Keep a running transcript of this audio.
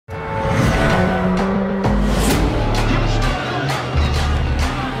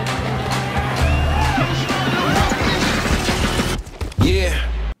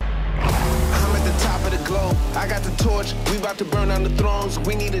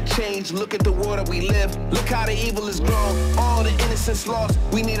a change, look at the world that we live. Look how the evil is grown, all the innocence lost.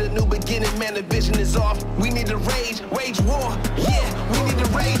 We need a new beginning, man, the vision is off. We need to wage war, yeah, we need to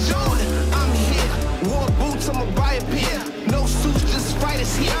rage on. I'm here, war boots, I'ma buy a pair. No suits, just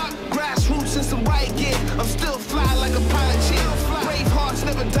fighters here. Grassroots and some riot gear. I'm still fly like a pilot chief. Brave hearts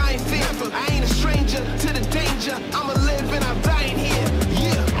never die in fear. I ain't a stranger to the danger. I'ma live and I'm dying here,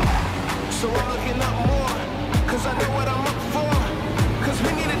 yeah. So I'm looking up more, cause I know what I'm up for. Cause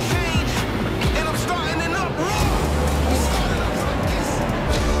we need a change, and I'm starting an uproar.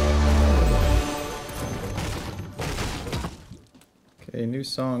 Okay, new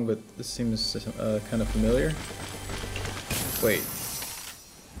song, but this seems kind of familiar. Wait.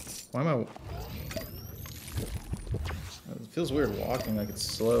 Why am I... It feels weird walking, like it's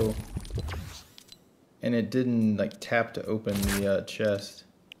slow. And it didn't, like, tap to open the chest.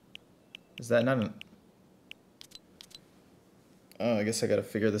 Is that not an... Oh, I guess I gotta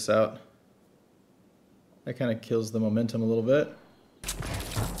figure this out. That kind of kills the momentum a little bit.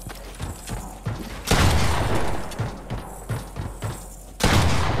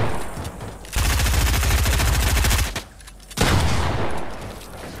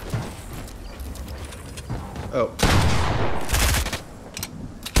 Oh.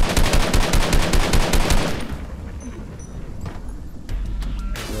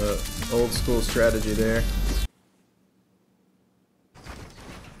 There's a old school strategy there.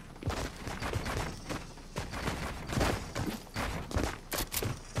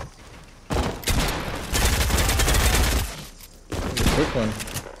 Quick one.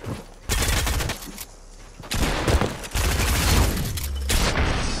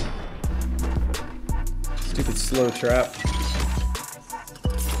 Stupid slow trap.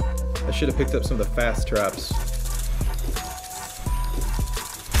 I should have picked up some of the fast traps.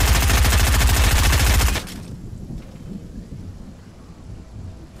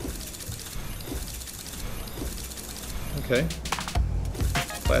 Okay.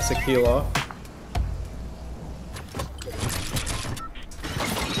 Classic heal off.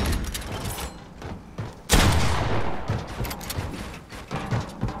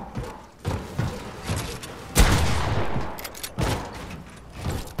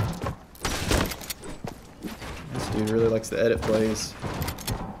 Dude really likes to edit plays.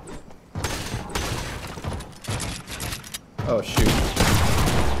 Oh shoot.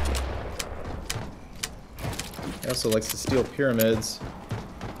 He also likes to steal pyramids.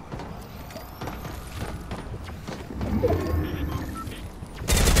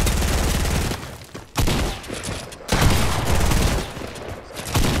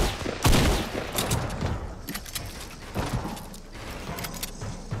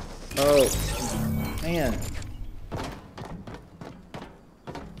 Oh, man.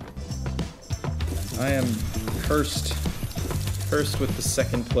 I am cursed with the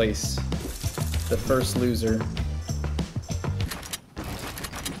second place, the first loser.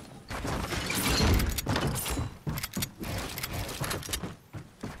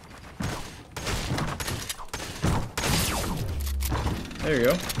 There you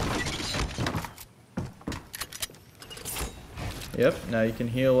go. Yep, now you can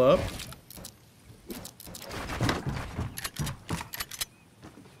heal up.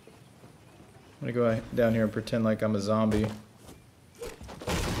 I'm gonna go down here and pretend like I'm a zombie.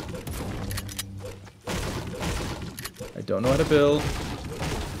 I don't know how to build.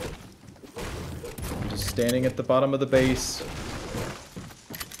 I'm just standing at the bottom of the base.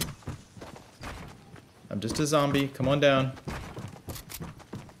 I'm just a zombie. Come on down.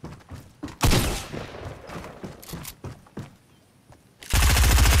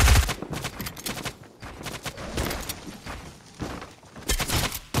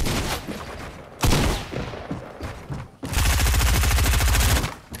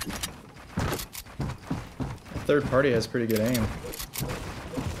 Third party has pretty good aim.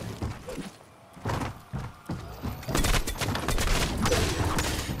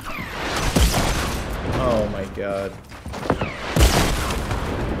 Oh my god.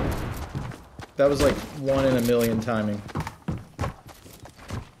 That was like 1 in a million timing.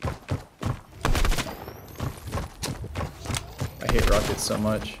 I hate rockets so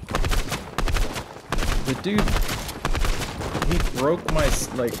much. The dude, he broke my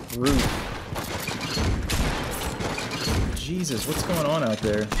like roof. Jesus, what's going on out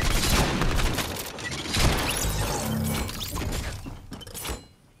there?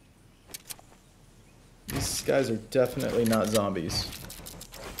 These guys are definitely not zombies.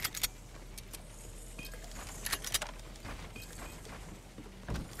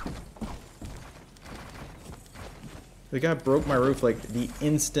 The guy broke my roof like the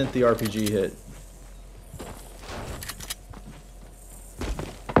instant the RPG hit.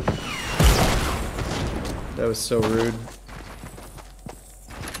 That was so rude.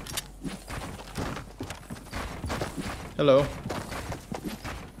 Hello.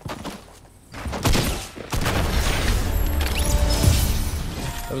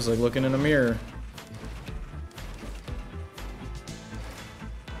 That was like looking in a mirror.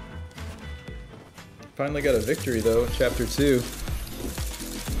 Finally got a victory though, chapter 2.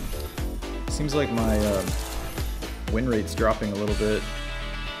 Seems like my win rate's dropping a little bit.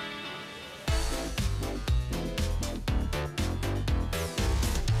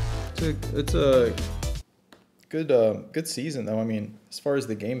 It's a good season though. I mean, as far as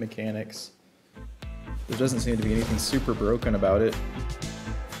the game mechanics, there doesn't seem to be anything super broken about it.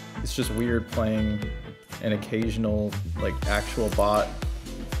 It's just weird playing an occasional like actual bot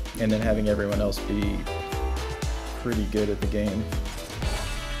and then having everyone else be pretty good at the game.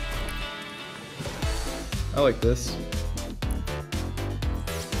 I like this.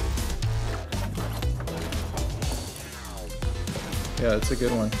 Yeah, it's a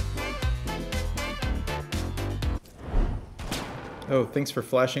good one. Oh, thanks for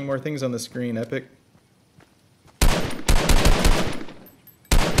flashing more things on the screen, Epic.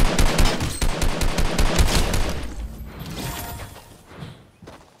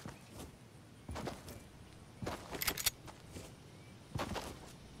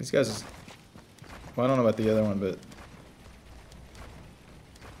 These guys, well, I don't know about the other one, but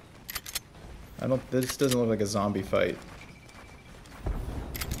this doesn't look like a zombie fight.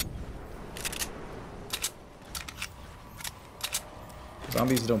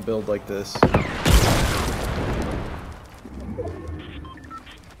 Zombies don't build like this.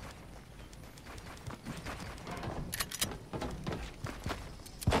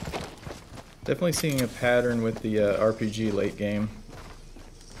 Definitely seeing a pattern with the RPG late game.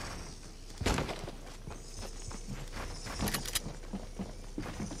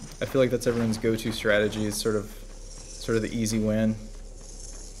 I feel like that's everyone's go-to strategy, is sort of the easy win.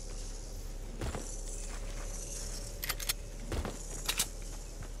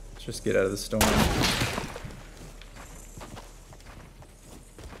 Let's just get out of the storm.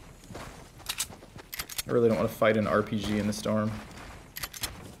 I really don't want to fight an RPG in the storm.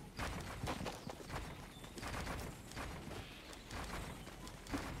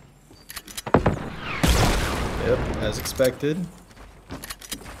 Yep, as expected.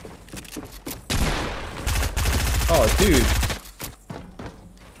 Oh, dude.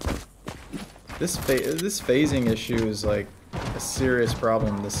 This phasing issue is like a serious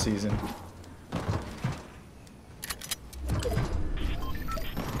problem this season.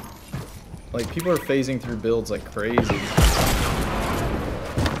 Like, people are phasing through builds like crazy.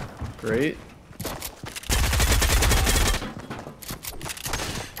 Great.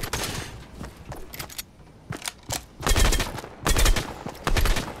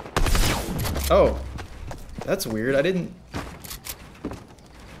 Oh. That's weird. I didn't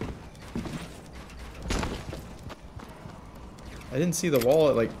see the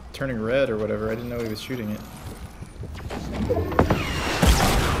wall like turning red or whatever. I didn't know he was shooting it.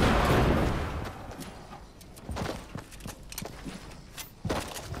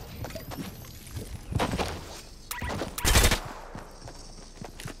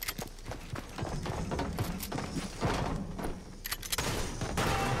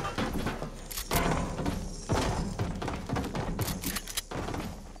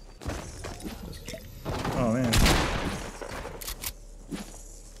 Oh man.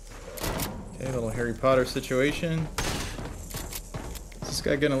 Okay, little Harry Potter situation. Is this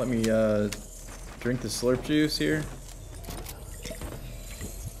guy gonna let me drink the slurp juice here?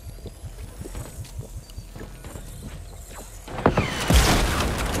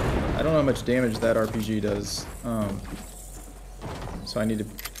 I don't know how much damage that RPG does, so I need to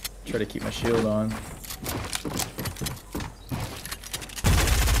try to keep my shield on.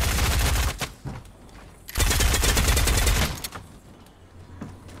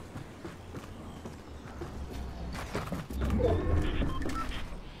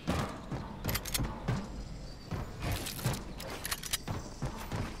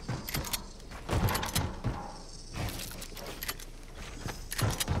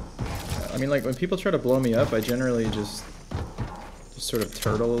 I mean, like, when people try to blow me up, I generally just sort of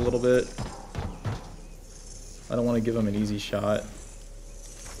turtle a little bit. I don't want to give them an easy shot.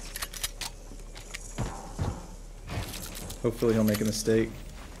 Hopefully he'll make a mistake.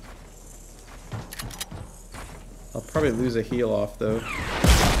 I'll probably lose a heal off, though.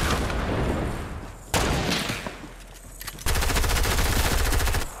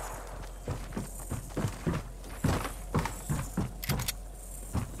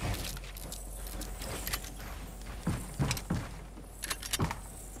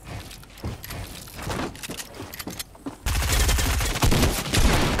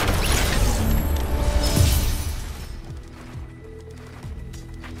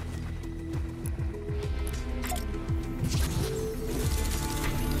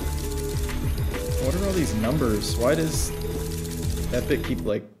 all these numbers? Why does that bit keep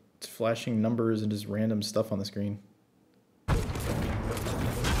like flashing numbers and just random stuff on the screen?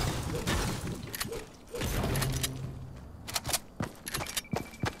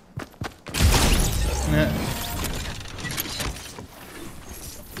 Nah.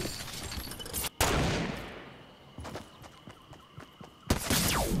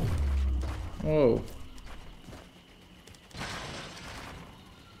 Whoa.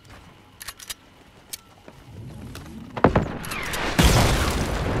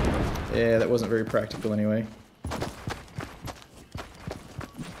 Yeah, that wasn't very practical anyway.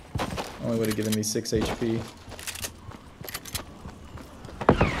 Only would have given me 6 HP.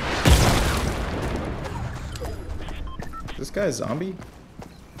 Is this guy a zombie?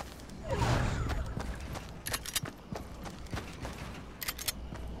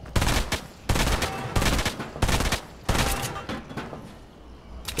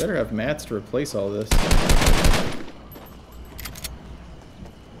 Better have mats to replace all this.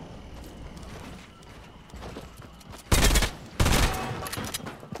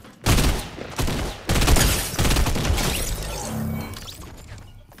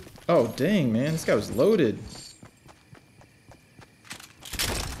 Oh, dang, man. This guy was loaded.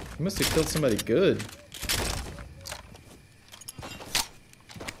 He must have killed somebody good.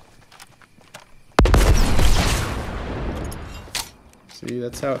 See,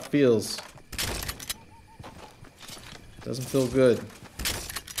 that's how it feels. Doesn't feel good.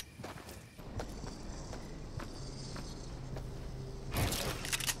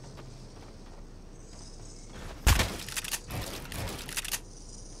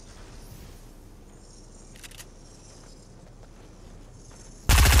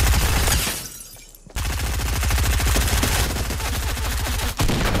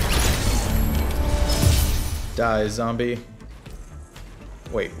 Die, zombie.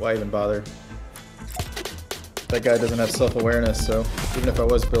 Wait, why even bother? That guy doesn't have self-awareness, so even if I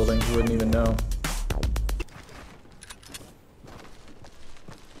was building, he wouldn't even know.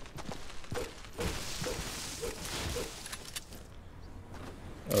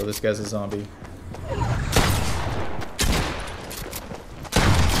 Oh, this guy's a zombie.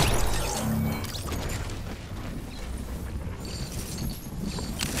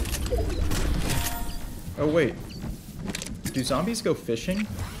 Oh wait, do zombies go fishing?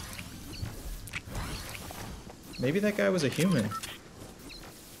 Maybe that guy was a human.